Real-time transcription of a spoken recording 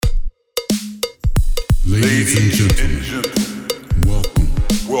Ladies and gentlemen, welcome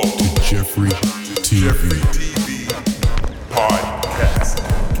to Jeffrey TV Podcast.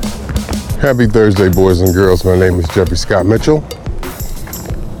 Happy Thursday, boys and girls. My name is Jeffrey Scott Mitchell.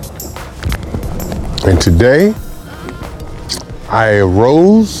 And today, I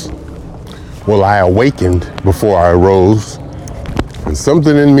awakened before I arose. And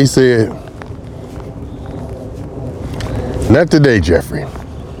something in me said, not today, Jeffrey.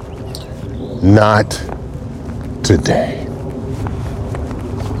 Not today.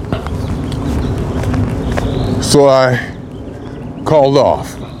 So I called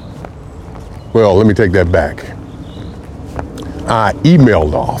off. Well, let me take that back. I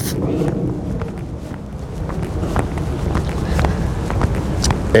emailed off.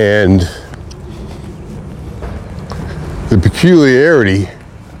 And the peculiarity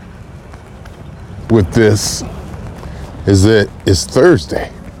with this is that it's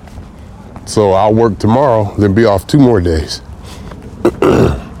Thursday. So I'll work tomorrow, then be off 2 more days.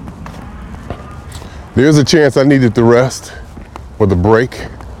 There's a chance I needed the rest or the break.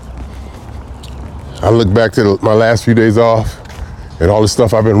 I look back to my last few days off and all the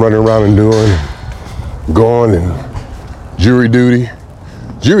stuff I've been running around and doing, going and jury duty.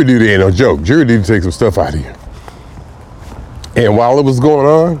 Jury duty ain't no joke. Jury duty takes some stuff out of you. And while it was going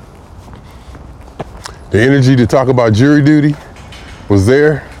on, the energy to talk about jury duty was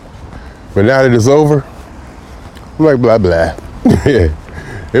there. But now that it's over, I'm like, blah, blah.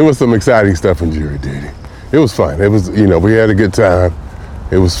 It was some exciting stuff in jury duty. It was fun. It was, we had a good time.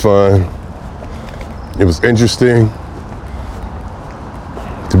 It was fun. It was interesting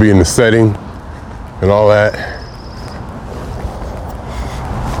to be in the setting and all that.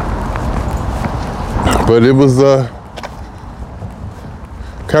 But it was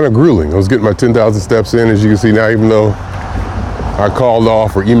kind of grueling. I was getting my 10,000 steps in, as you can see now, even though I called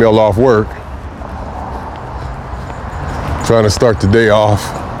off or emailed off work, trying to start the day off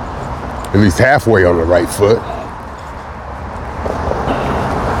at least halfway on the right foot.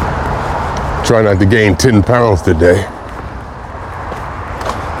 Try not to gain 10 pounds today,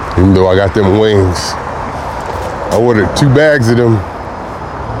 even though I got them wings. I ordered 2 bags of them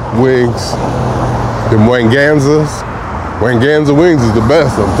wings, them Wanganzas. Wanganza wings is the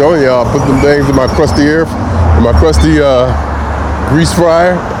best. I'm telling y'all, I put them things in my crusty grease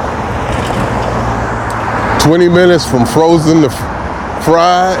fryer. 20 minutes from frozen to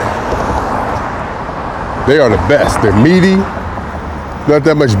fried. They are the best. They're meaty. Not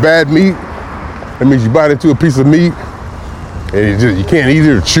that much bad meat. That means you bite into a piece of meat and you can't eat it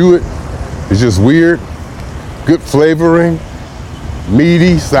or chew it. It's just weird. Good flavoring.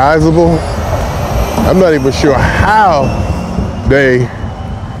 Meaty, sizable. I'm not even sure how they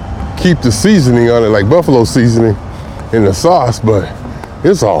keep the seasoning on it, like buffalo seasoning in the sauce, but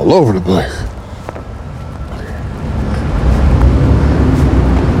it's all over the place.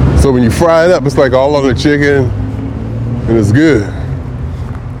 So when you fry it up, it's like all on the chicken, and it's good.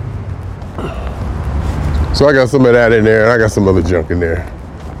 So I got some of that in there, and I got some other junk in there.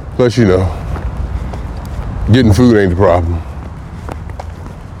 Plus, getting food ain't the problem.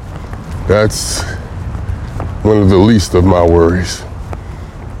 That's one of the least of my worries.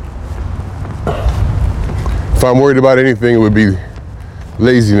 If I'm worried about anything, it would be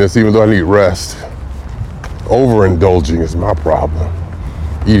laziness, even though I need rest. Overindulging is my problem.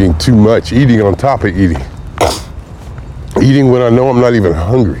 Eating too much, eating on top of eating. Eating when I know I'm not even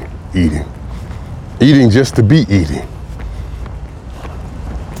hungry, eating. Eating just to be eating.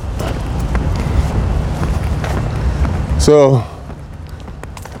 So,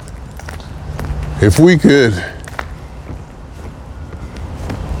 if we could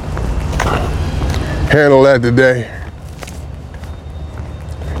handle that today,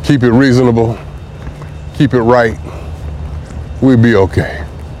 keep it reasonable, keep it right, we'd be okay.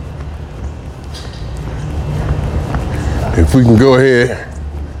 If we can go ahead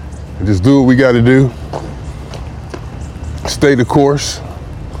and just do what we got to do, stay the course,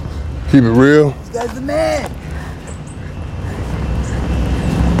 keep it real. This guy's the man.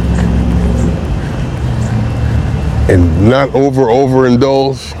 And not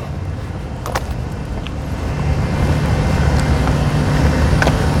overindulge.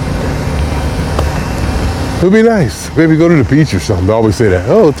 It would be nice. Maybe go to the beach or something. I always say that.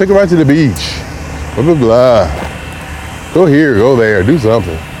 Oh, take a ride to the beach. Blah, blah, blah. Go here, go there, do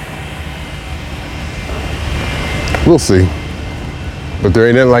something. We'll see. But there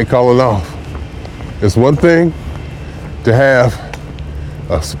ain't nothing like calling off. It's one thing to have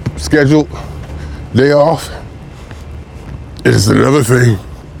a scheduled day off. It is another thing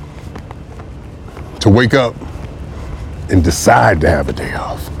to wake up and decide to have a day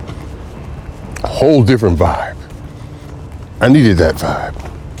off. A whole different vibe. I needed that vibe.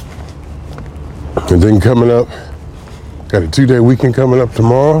 And then coming up, got a 2-day weekend coming up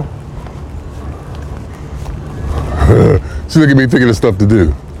tomorrow. So look at me thinking of stuff to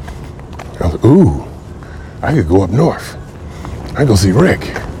do. I was like, ooh, I could go up north. I could go see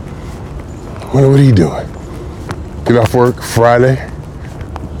Rick. Wonder what he doing. Get off work Friday.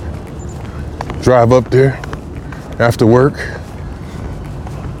 Drive up there after work.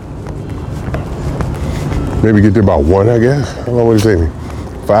 Maybe get there about 1, I guess. How long would it take me?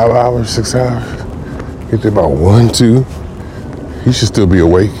 5 hours, 6 hours? Get there about 1, 2. He should still be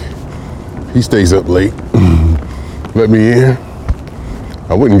awake. He stays up late. Let me in.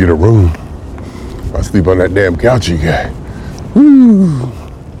 I wouldn't get a room. I sleep on that damn couch you got. Woo.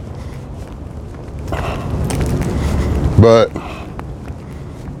 But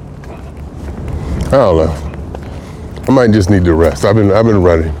I don't know. I might just need to rest. I've been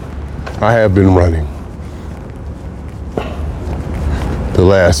running. I have been running the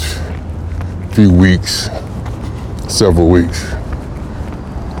last few weeks, several weeks.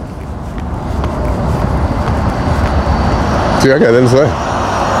 See, I got nothing to say.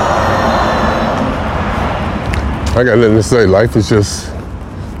 I got nothing to say. Life is just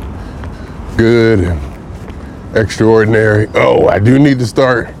good and extraordinary. Oh, I do need to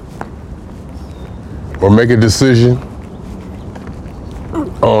start or make a decision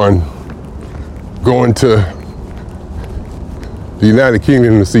on going to the United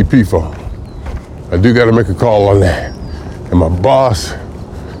Kingdom to see P-Funk. I do got to make a call on that. And my boss,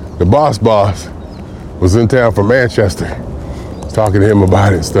 the boss was in town from Manchester. Talking to him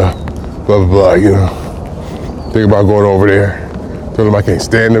about it and stuff, blah, blah, blah, you know. Think about going over there. Told him I can't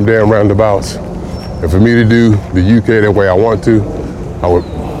stand them damn roundabouts. And for me to do the UK the way I want to,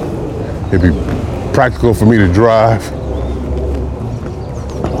 it'd be practical for me to drive.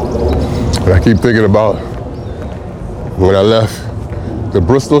 And I keep thinking about when I left the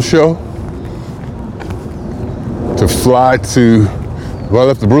Bristol show to fly to, when I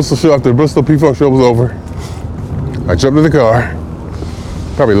left the Bristol show, after the Bristol P-Funk show was over, I jumped in the car,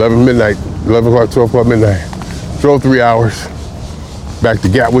 probably 11 o'clock, 12 o'clock midnight. Drove 3 hours back to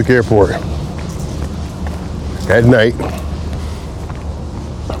Gatwick Airport. At night,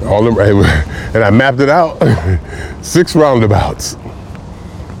 and I mapped it out, 6 roundabouts.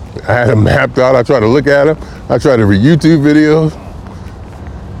 I had them mapped out. I tried to look at them. I tried to read YouTube videos.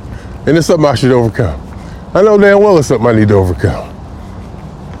 And it's something I should overcome. I know damn well it's something I need to overcome.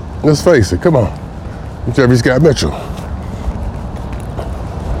 Let's face it, come on. I'm Jeffrey Scott Mitchell.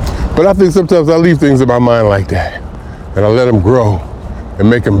 But I think sometimes I leave things in my mind like that, and I let them grow and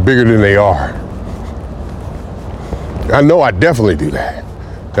make them bigger than they are. I know I definitely do that.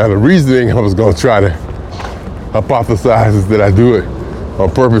 Now the reasoning I was going to try to hypothesize is that I do it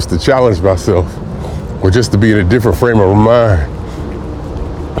on purpose to challenge myself, or just to be in a different frame of mind.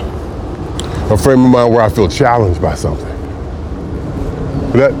 A frame of mind where I feel challenged by something.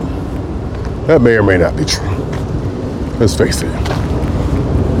 But that may or may not be true. Let's face it.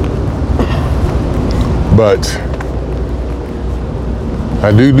 But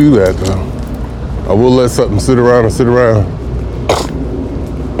I do that though. I will let something sit around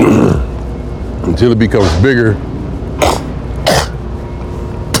until it becomes bigger.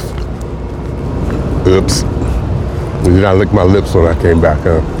 Oops. And then I licked my lips when I came back,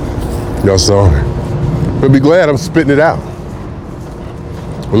 huh? Y'all saw it. But be glad I'm spitting it out.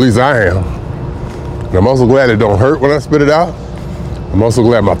 At least I am. And I'm also glad it don't hurt when I spit it out. I'm also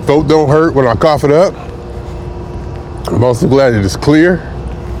glad my throat don't hurt when I cough it up. I'm also glad it is clear.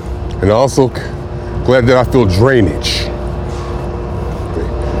 And also glad that I feel drainage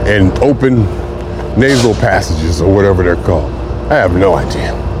and open nasal passages or whatever they're called. I have no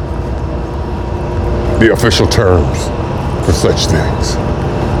idea the official terms for such things.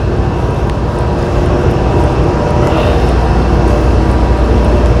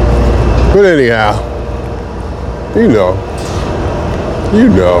 But anyhow, you know,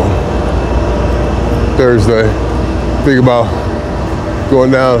 Thursday, think about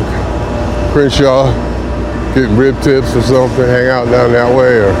going down Crenshaw, getting rib tips or something, hang out down that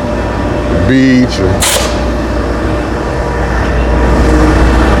way, or the beach, or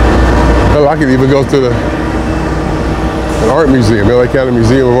hell, I could even go to an art museum, LA County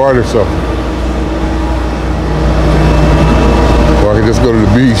Museum of Art or something. Or I could just go to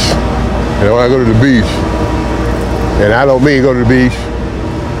the beach. And when I go to the beach, and I don't mean go to the beach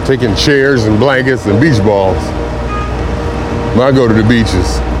taking chairs and blankets and beach balls. When I go to the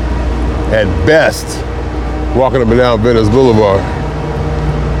beaches, at best, walking up and down Venice Boulevard,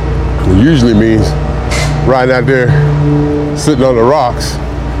 it usually means riding out there, sitting on the rocks,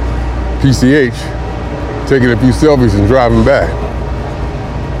 PCH, taking a few selfies and driving back.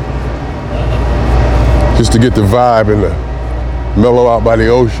 Just to get the vibe and the mellow out by the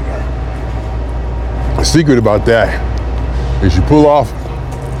ocean. The secret about that is you pull off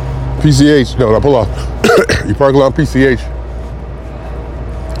PCH, no, not pull off, you park along PCH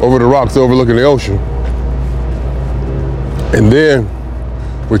over the rocks overlooking the ocean. And then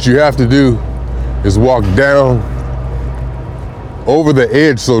what you have to do is walk down over the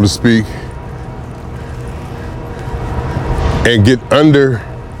edge, so to speak, and get under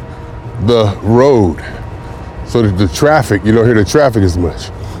the road so that the traffic, you don't hear the traffic as much.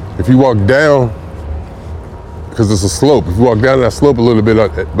 If you walk down, because it's a slope, if you walk down that slope a little bit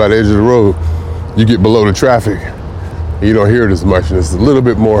by the edge of the road, you get below the traffic and you don't hear it as much, and it's a little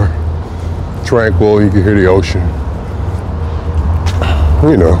bit more tranquil. You can hear the ocean.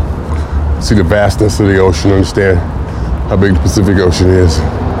 You know, see the vastness of the ocean, understand how big the Pacific Ocean is.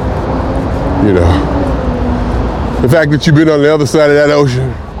 You know, the fact that you've been on the other side of that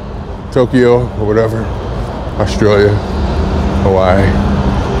ocean, Tokyo or whatever, Australia, Hawaii,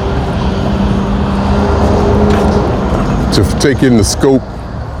 to take in the scope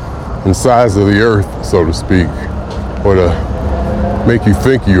and size of the earth, so to speak, or to make you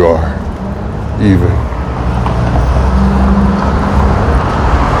think you are, even.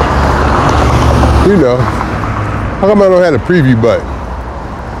 You know, how come I don't have a preview button?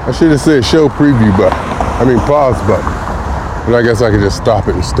 I should have said show preview button. Pause button. But I guess I could just stop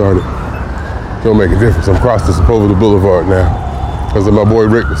it and start it. Don't make a difference. I'm crossing Sepulveda Boulevard now. Because my boy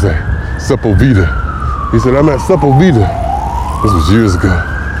Rick was at Sepulveda. He said, I'm at Sepulveda. This was years ago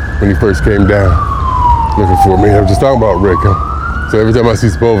when he first came down looking for me. I'm just talking about Rick. So every time I see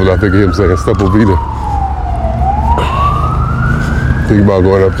Sepulveda, I think of him saying Sepulveda. Think about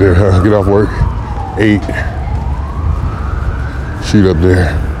going up there, get off work, 8, shoot up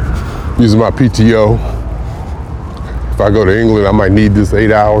there, using my PTO. If I go to England, I might need this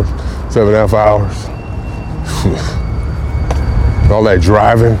 8 hours, 7.5 hours. All that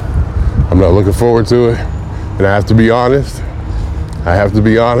driving, I'm not looking forward to it. And I have to be honest.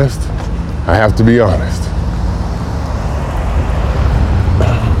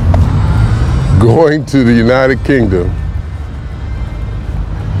 Going to the United Kingdom,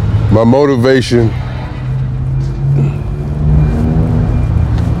 my motivation,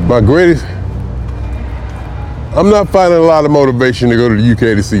 I'm not finding a lot of motivation to go to the UK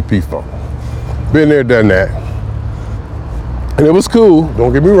to see P-Funk. Been there, done that. And it was cool,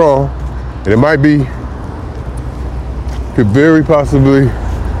 don't get me wrong. And it might be, could very possibly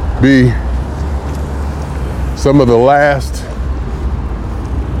be some of the last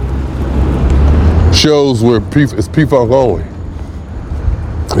shows where it's P-Funk only.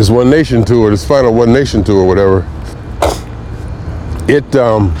 This One Nation tour, this final One Nation tour, whatever, it is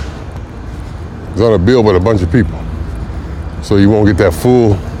on a bill with a bunch of people. So you won't get that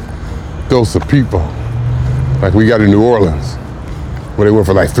full dose of people like we got in New Orleans, where they went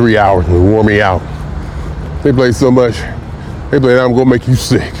for like 3 hours and wore me out. They played so much, they played I'm gonna make you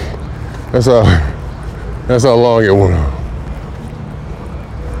sick. That's how long it went on.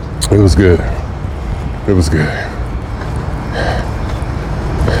 It was good.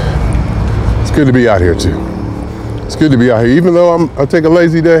 It's good to be out here too. It's good to be out here. Even though I take a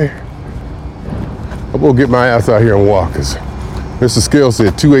lazy day, I'm gonna get my ass out here and walk, because Mr. Scale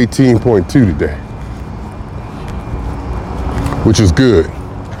said 218.2 today, which is good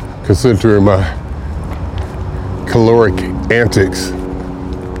considering my caloric antics,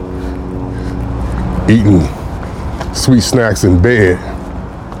 eating sweet snacks in bed.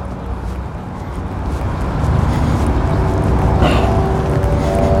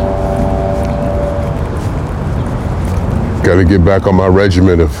 Got to get back on my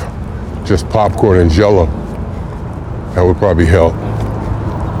regimen of just popcorn and Jell-O. That would probably help.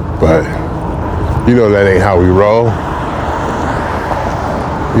 But you know that ain't how we roll.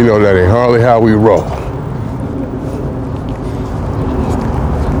 You know that ain't hardly how we roll.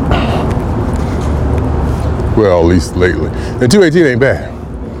 Well, at least lately. And 218 ain't bad.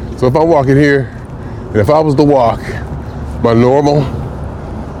 So if I'm walking here, and if I was to walk my normal,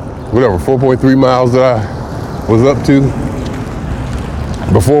 4.3 miles that I was up to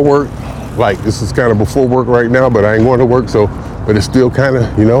before work, like this is kind of before work right now, but I ain't going to work, so, but it's still kind of,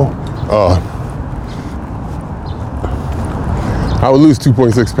 I would lose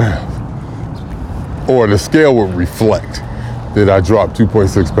 2.6 pounds. Or the scale would reflect that I dropped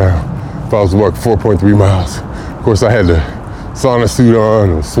 2.6 pounds if I was to walk 4.3 miles. Of course, I had the sauna suit on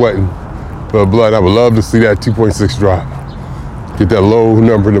and sweating, blood. I would love to see that 2.6 drop. Get that low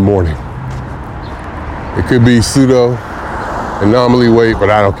number in the morning. It could be pseudo anomaly weight, but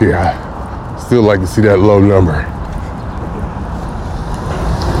I don't care. still like to see that low number.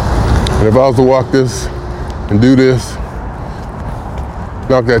 And if I was to walk this and do this,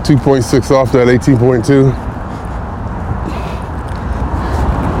 knock that 2.6 off that 18.2,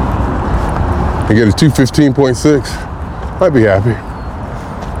 and get a 215.6, I'd be happy.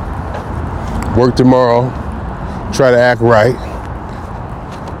 Work tomorrow, try to act right.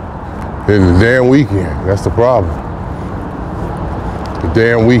 Then the damn weekend, that's the problem. The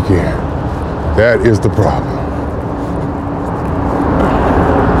damn weekend, that is the problem.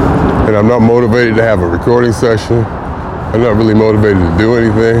 And I'm not motivated to have a recording session. I'm not really motivated to do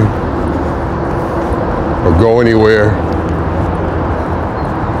anything or go anywhere.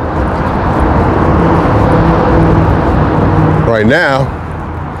 Right now,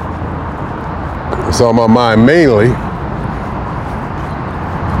 it's on my mind mainly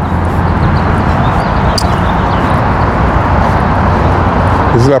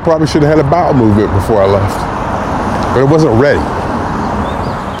is that I probably should have had a bowel movement before I left, but it wasn't ready.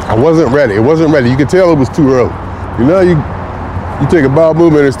 I wasn't ready. It wasn't ready. You could tell it was too early. You know, you take a bowel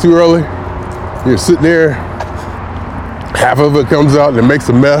movement, it's too early. You're sitting there, half of it comes out and it makes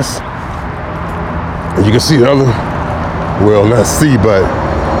a mess, and you can see the other. Well, not see, but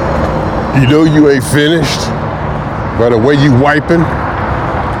you know you ain't finished by the way you wiping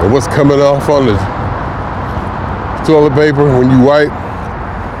and what's coming off on the toilet paper when you wipe.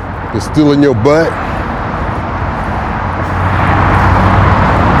 It's still in your butt.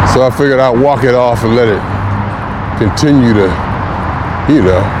 So I figured I'd walk it off and let it continue to, you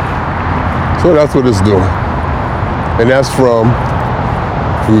know. So that's what it's doing. And that's from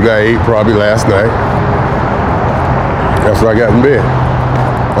food I ate probably last night. After I got in bed.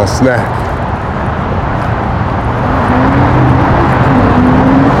 My snack.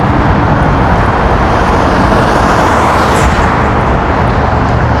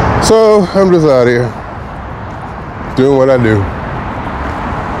 So I'm just out here doing what I do.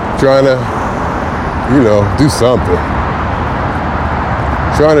 Trying to, you know, do something.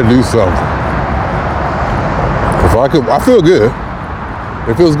 Trying to do something. If I could, I feel good.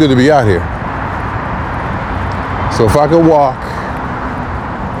 It feels good to be out here. So if I could walk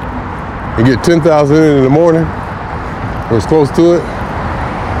and get 10,000 in the morning, or as close to it,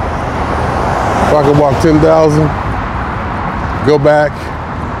 if I could walk 10,000, go back,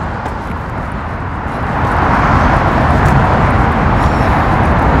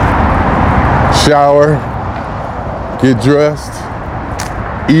 shower, get dressed,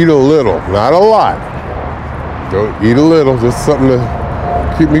 eat a little, not a lot. Don't eat a little, just something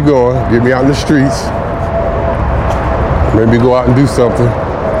to keep me going, get me out in the streets. Maybe go out and do something.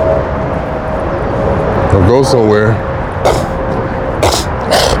 Or go somewhere.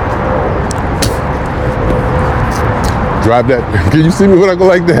 Drive that. Can you see me when I go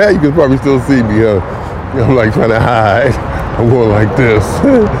like that? You can probably still see me, huh? I'm like trying to hide. I'm going like this.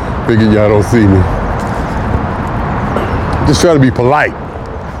 Thinking y'all don't see me. Just trying to be polite.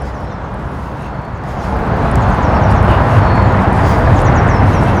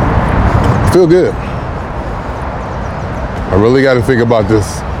 Feel good. I really got to think about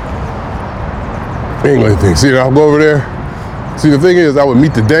this England thing. See, I'll go over there. See, the thing is, I would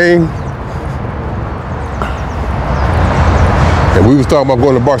meet the Dane, and we was talking about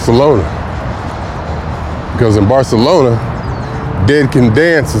going to Barcelona, because in Barcelona, Dead Can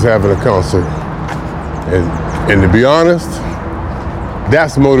Dance is having a concert, and to be honest,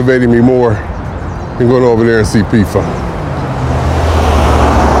 that's motivating me more than going over there and see P-Funk.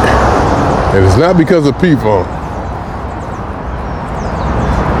 And it's not because of P-Funk.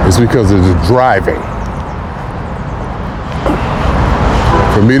 It's because of the driving.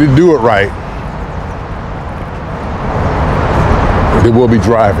 For me to do it right, there will be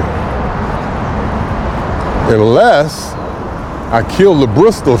driving. Unless I kill the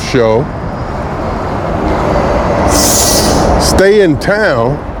Bristol show, stay in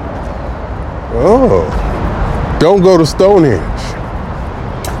town, don't go to Stonehenge.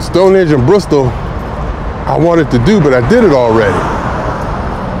 Stonehenge and Bristol, I wanted to do, but I did it already.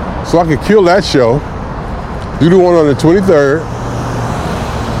 So I could kill that show, do the one on the 23rd.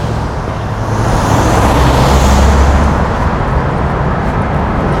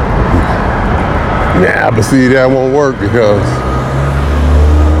 Nah, but see, that won't work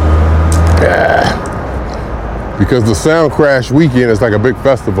because the Sound Crash weekend is like a big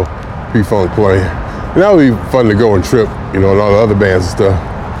festival, P-Funk playing. And that would be fun to go and trip, you know, and all the other bands and stuff.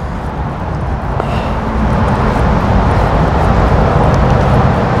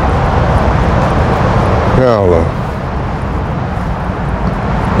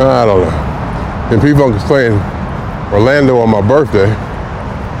 I don't know. And P-Funk is playing Orlando on my birthday.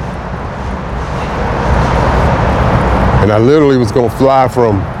 And I literally was gonna fly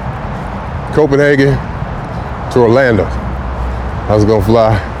from Copenhagen to Orlando. I was gonna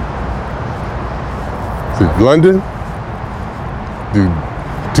fly to London, do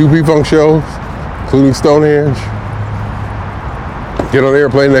 2 P-Funk shows, including Stonehenge, get on the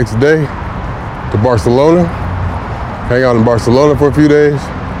airplane next day to Barcelona, hang out in Barcelona for a few days,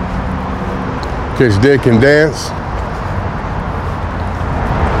 catch Dead Can Dance.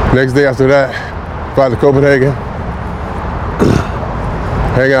 Next day after that, fly to Copenhagen,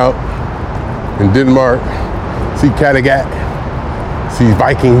 hang out in Denmark, see Kattegat, see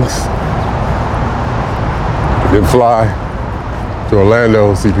Vikings, then fly to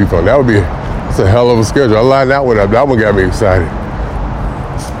Orlando, see P-Funk. That's a hell of a schedule. I lined that one up. That one got me excited.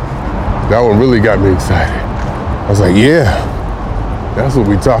 That one really got me excited. I was like, yeah, that's what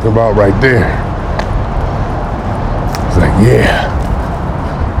we talking about right there. I was like, yeah,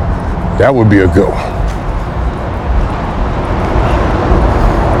 that would be a good one.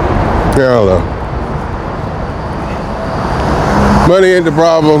 Yeah, I don't know. Money ain't the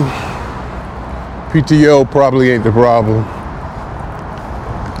problem. PTO probably ain't the problem.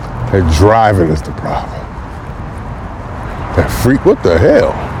 That driving is the problem. That freak, what the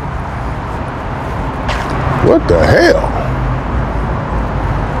hell? What the hell?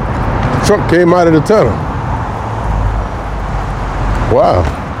 The truck came out of the tunnel. Wow.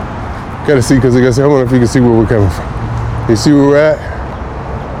 Gotta see, because I guess I wonder if you can see where we're coming from. You see where we're at?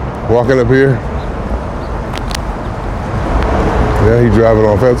 Walking up here. Yeah, he's driving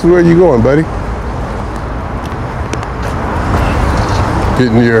on fast. Where are you going, buddy?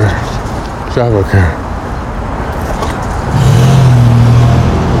 Getting your shopping cart.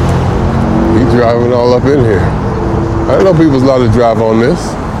 He's driving all up in here. I didn't know people was allowed to drive on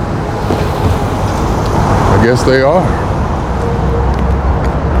this. I guess they are.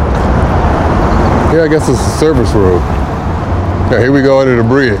 Yeah, I guess it's a service road. Yeah, here we go under the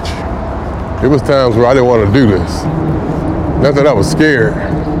bridge. It was times where I didn't want to do this. Not that I was scared.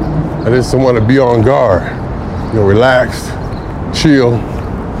 I just want to be on guard. You know, relaxed, chill.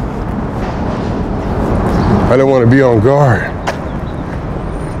 I didn't want to be on guard,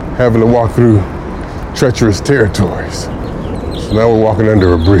 having to walk through treacherous territories. So now we're walking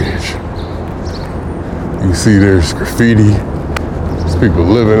under a bridge. You can see there's graffiti. There's people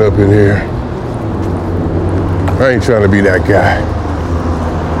living up in here. I ain't trying to be that guy.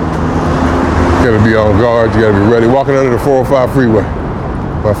 You gotta be on guard, you gotta be ready. Walking under the 405 freeway,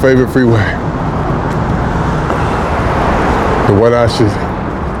 my favorite freeway. The one I should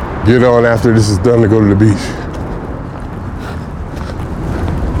get on after this is done to go to the beach.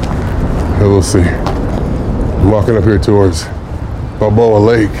 And we'll see. I'm walking up here towards Balboa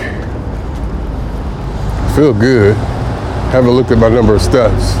Lake. I feel good. Haven't looked at my number of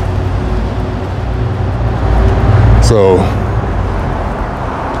steps. So,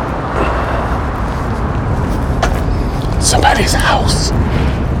 somebody's house.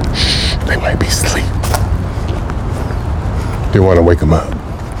 Shh, they might be asleep. Didn't want to wake them up.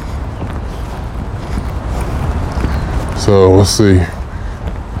 So we'll see.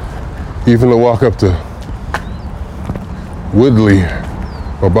 Even to walk up to Woodley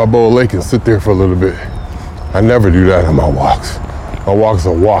or Balboa Lake and sit there for a little bit. I never do that on my walks. My walks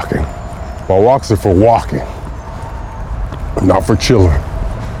are walking. My walks are for walking, not for chilling.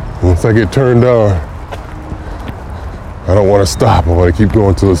 Once I get turned on, I don't want to stop. I want to keep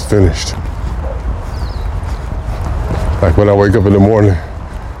going till it's finished. Like when I wake up in the morning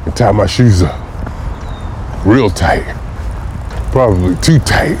and tie my shoes up, real tight, probably too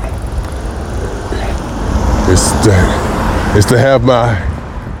tight. It's to have my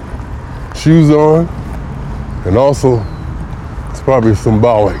shoes on, and also it's probably a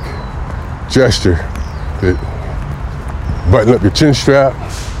symbolic gesture that button up your chin strap,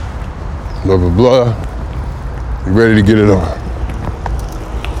 blah, blah, blah. You're ready to get it on.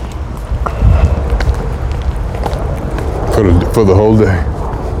 For the whole day.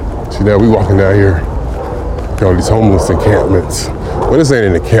 See, now we walking down here, got all these homeless encampments. Well, this ain't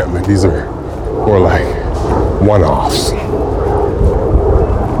an encampment. These are more like one-offs.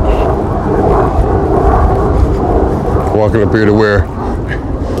 Walking up here to where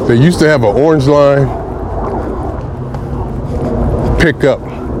they used to have an orange line pickup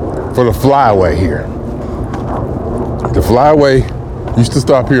for the flyway here. The flyway used to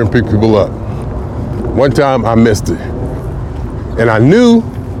stop here and pick people up. One time I missed it. And I knew,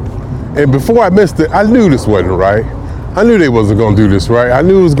 and before I missed it, I knew this wasn't right. I knew they wasn't gonna do this right. I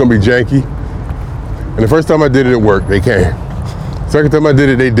knew it was gonna be janky. And the first time I did it, it worked, they came. Second time I did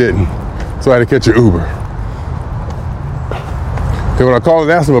it, they didn't. So I had to catch an Uber. Then when I called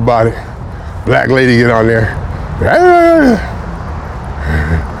and asked them about it, black lady get on there,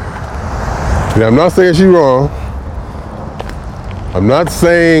 Now, I'm not saying she's wrong. I'm not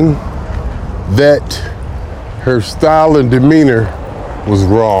saying that her style and demeanor was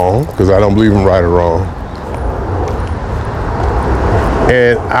wrong, because I don't believe in right or wrong.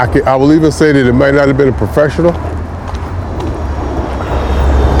 And I will even say that it might not have been a professional,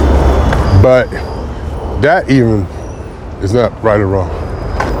 but that even is not right or wrong.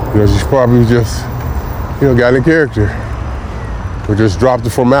 She's probably just, got in character, or just dropped the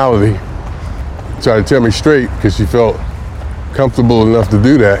formality, tried to tell me straight because she felt comfortable enough to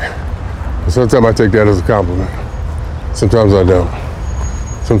do that. And sometimes I take that as a compliment. Sometimes I don't.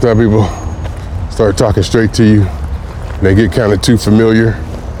 Sometimes people start talking straight to you and they get kind of too familiar.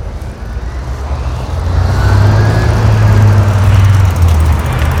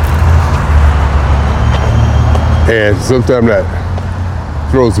 And sometimes that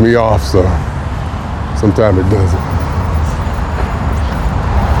throws me off, so sometimes it doesn't.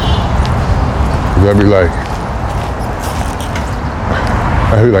 I'd be like,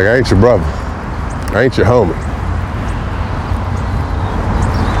 I ain't your brother. I ain't your homie.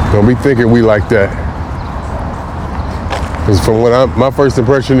 Don't be thinking we like that. Because from my first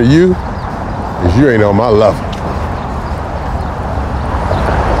impression of you is you ain't on my level.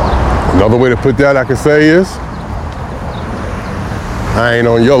 Another way to put that I can say is, I ain't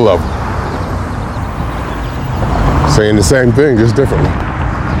on your level. Saying the same thing, just differently.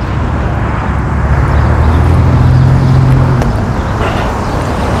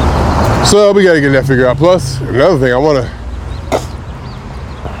 So we gotta get that figured out. Plus, another thing,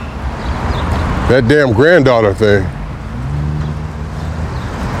 that damn granddaughter thing.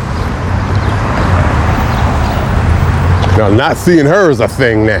 Now, not seeing her is a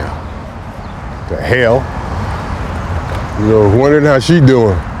thing now. The hell? Wondering how she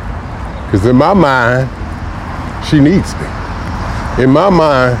doing. Because in my mind, she needs me. In my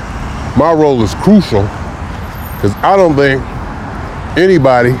mind, my role is crucial because I don't think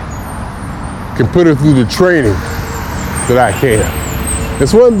anybody can put her through the training that I can.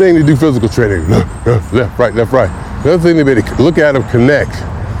 It's one thing to do physical training, left, right. The other thing to be to look at them, connect,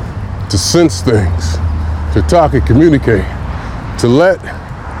 to sense things, to talk and communicate, to let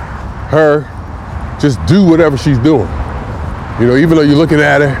her just do whatever she's doing. Even though you're looking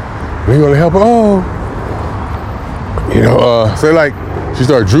at her, and you're gonna help her, say like she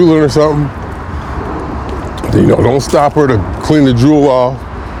started drooling or something, then, don't stop her to clean the drool off.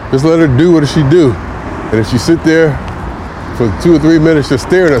 Just let her do what she do. And if she sit there for 2 or 3 minutes just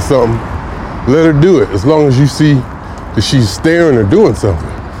staring at something, let her do it. As long as you see that she's staring or doing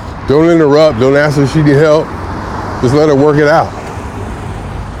something. Don't interrupt, don't ask her if she need help. Just let her work it out.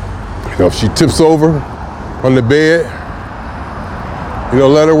 If she tips over on the bed,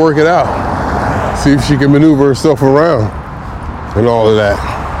 let her work it out. See if she can maneuver herself around and all of that.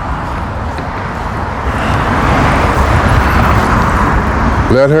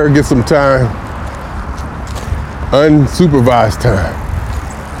 Let her get some time, unsupervised time.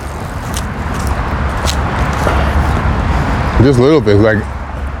 Just little things, like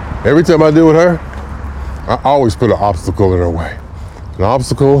every time I deal with her, I always put an obstacle in her way. An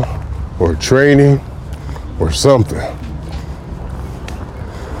obstacle or training or something.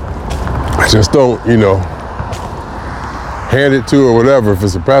 I just don't, hand it to her or whatever. If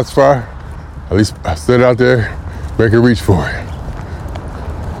it's a pacifier, at least I sit out there, make her reach for it.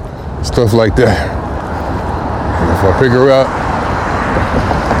 Stuff like that. And if I pick her up,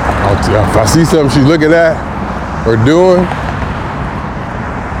 if I see something she's looking at or doing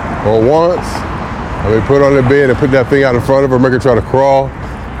or wants, I may put her on the bed and put that thing out in front of her, make her try to crawl.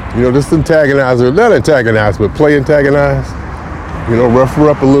 Just antagonize her. Not antagonize, but play antagonize. Rough her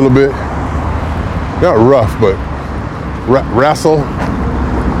up a little bit. Not rough, but wrestle a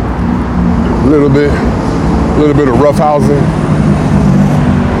little bit of rough housing.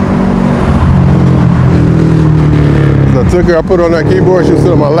 I took her, I put her on that keyboard, she was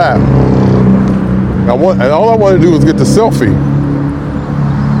sitting on my lap. And all I wanted to do was get the selfie.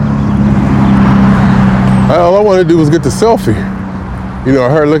 All I wanted to do was get the selfie.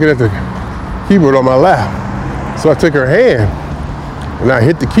 Her looking at the keyboard on my lap. So I took her hand and I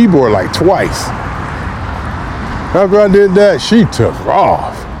hit the keyboard like twice. After I did that, she took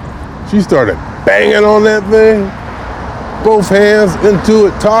off. She started banging on that thing, both hands into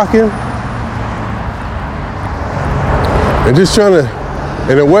it, talking. And just trying to,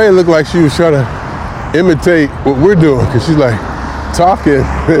 in a way, it looked like she was trying to imitate what we're doing, because she's like talking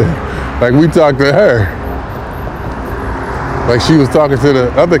like we talked to her. Like she was talking to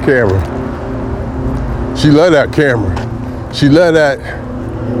the other camera. She loved that camera. She loved that,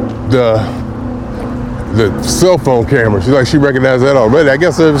 the cell phone camera. She's like, she recognized that already. I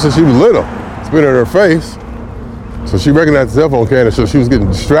guess ever since she was little, it's been in her face. So she recognized the cell phone camera, so she was getting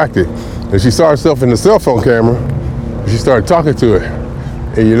distracted. And she saw herself in the cell phone camera, and she started talking to it.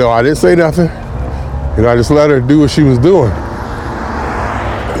 And you know, I didn't say nothing. You know, I just let her do what she was doing.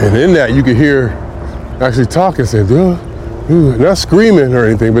 And in that, you could hear actually talking, saying, not screaming or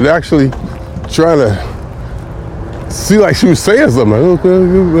anything, but actually trying to see like she was saying something, like,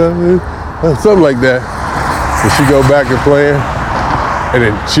 something like that. So she go back and playing. And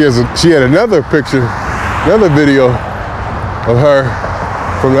then she had another picture, another video of her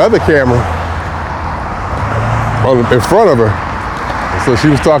from the other camera in front of her. And so she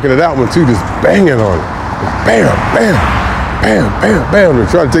was talking to that one too, just banging on it. Bam, bam, bam, bam, bam. They're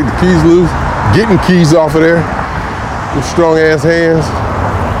trying to take the keys loose, getting keys off of there with strong ass hands.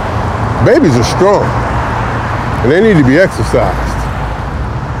 Babies are strong and they need to be exercised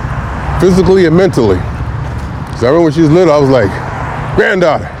physically and mentally. So I remember when she was little, I was like,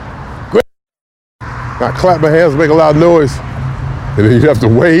 granddaughter. I clap my hands, make a loud noise, and then you have to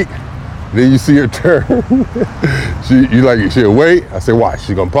wait. Then you see her turn. She'll wait. I say, watch.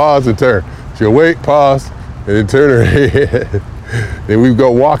 She's gonna pause and turn. She'll wait, pause, and then turn her head. Then we go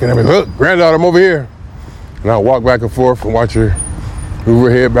walking. I mean, look, granddaughter, I'm over here. And I'll walk back and forth and watch her move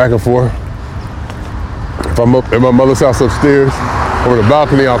her head back and forth. If I'm up at my mother's house upstairs, over the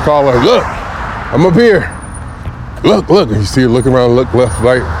balcony, I'll call her, look, I'm up here. Look, look. And you see her look around, look left,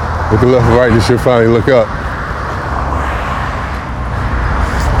 right, look left and right, and she'll finally look up.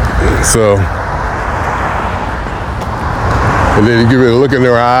 So, and then you give it a look in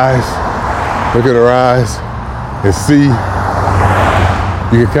her eyes, and see,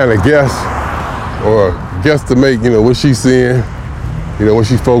 you can kind of guess or guesstimate, you know, what she's seeing, you know, what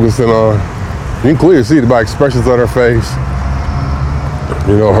she's focusing on. You can clearly see it by expressions on her face.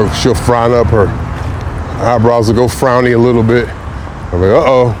 You know, she'll frown up, her eyebrows will go frowny a little bit. I'm like,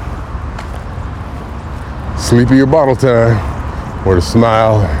 uh-oh, sleepy or bottle time, or the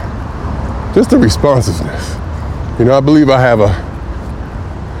smile. Just the responsiveness. You know, I believe I have a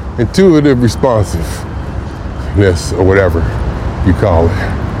intuitive responsiveness, or whatever you call it.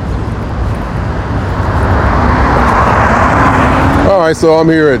 All right, so I'm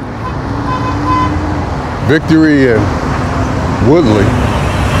here at Victory and Woodley.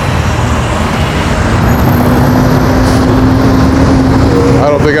 I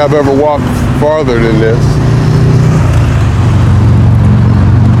don't think I've ever walked farther than this.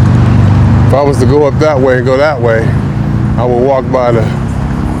 If I was to go up that way and go that way, I would walk by the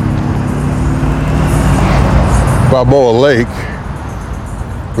Balboa Lake,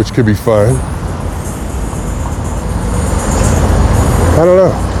 which could be fun. I don't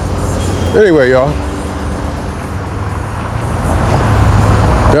know. Anyway, y'all,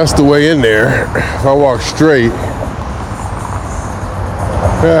 that's the way in there. If I walk straight,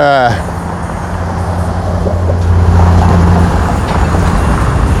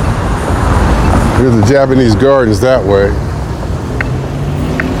 there's the Japanese gardens that way.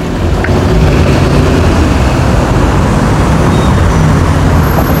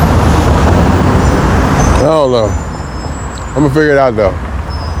 I don't know. I'm gonna figure it out though.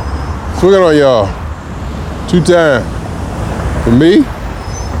 Swinging on y'all. 2 times. For me,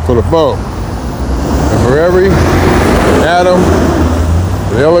 for the phone. And for every atom,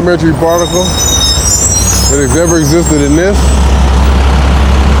 an elementary particle that has ever existed in this,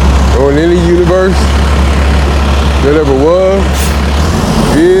 or in any universe that ever was,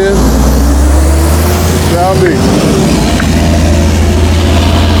 is, and shall be.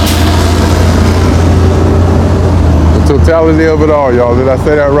 The totality of it all, y'all. Did I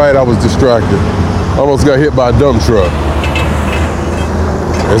say that right? I was distracted. Almost got hit by a dump truck.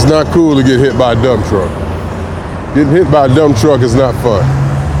 It's not cool to get hit by a dump truck. Getting hit by a dump truck is not fun.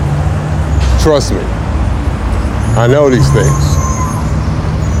 Trust me. I know these things.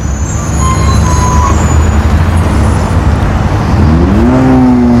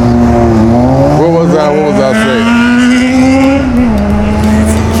 What was I saying?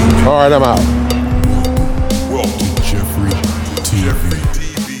 All right, I'm out.